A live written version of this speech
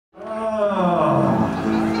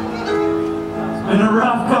Been a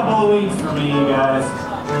rough couple of weeks for me, you guys.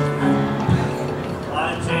 A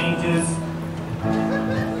lot of changes.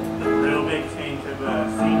 A real big change of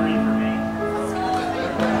scenery for me.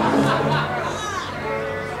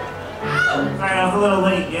 Sorry, I was a little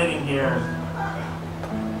late getting here.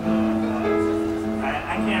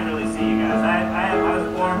 I can't really see you guys. I was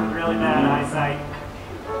born with really bad eyesight.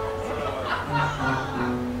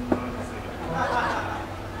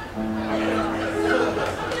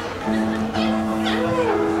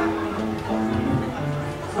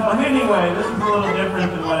 So anyway, this is a little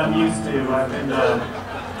different than what I'm used to. I've been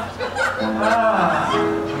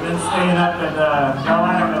staying up at, no,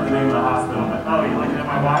 I don't know the name of the hospital, but, oh, you're looking at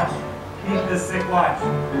my watch? Keep this sick watch.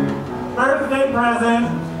 Birthday present!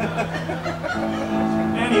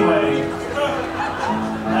 Anyway,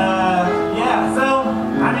 yeah, so,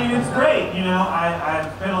 I mean, it's great, you know,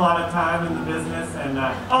 I've spent a lot of time in the business, and,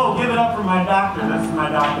 oh, give it up for my doctor. This is my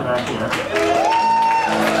doctor back here.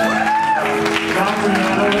 Dr.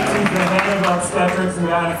 Neal, he's the head of obstetrics and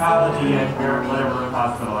gynecology at whatever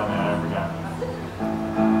hospital I'm at, I forgot.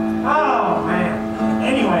 Oh, man.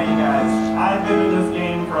 Anyway, you guys, I've been in this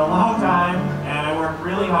game for a long time, and I work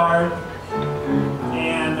really hard.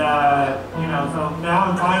 And, you know, so now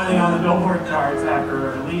I'm finally on the Billboard charts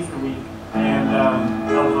after at least a week and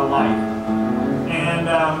of the life. And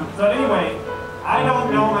so anyway, I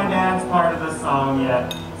don't know my dad's part of this song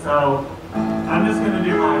yet, so I'm just going to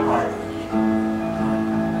do my part.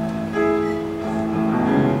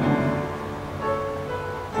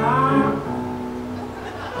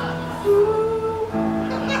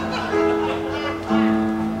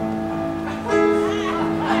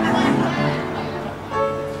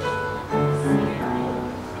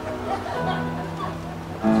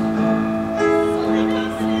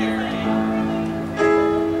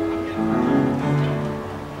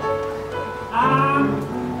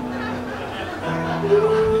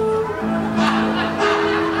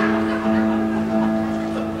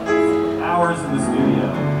 Hours in the studio.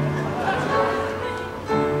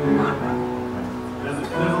 There's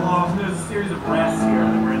a series of rests here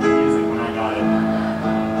that were in the music when I got it.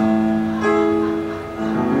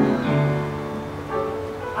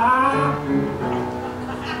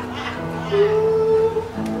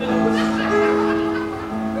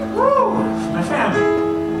 Woo!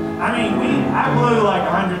 Man, I mean, I blew like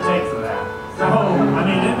 100 takes of that. So, I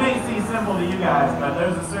mean, it may seem simple to you guys, but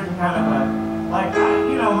there's a certain kind of a, like,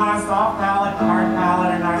 you know, my soft palate, the hard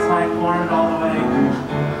palate, and I tried pouring it all the way.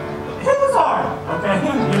 It was hard, okay?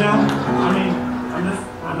 You know? I mean,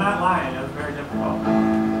 I'm not lying, it was very difficult.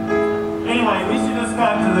 Anyway, we should just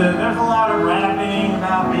cut to there's a lot of rapping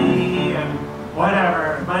about me and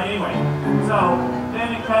whatever, but anyway, so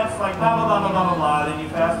then it cuts like blah, blah, blah, blah, blah, blah, then you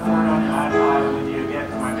fast forward on your iPod and then you get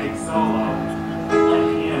to my big solo at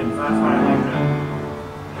the end, so that's why I like to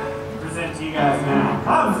present to you guys now. Oh,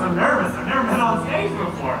 I'm so nervous, I've never been on stage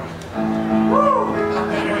before. Woo!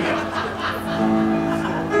 Okay, here we go.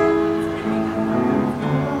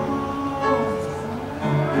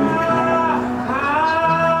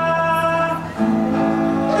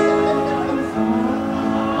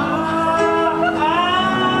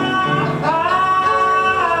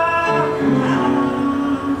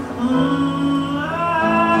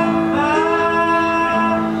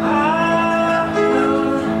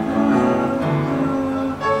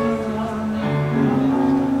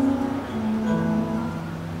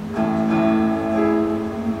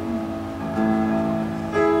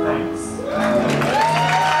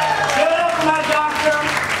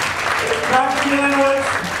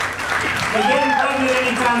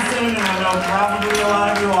 Soon, and I know probably a lot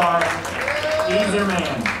of you are. He's your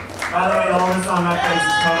man. By the way, the whole on my face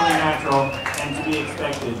is totally natural and to be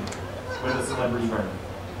expected with a celebrity birth.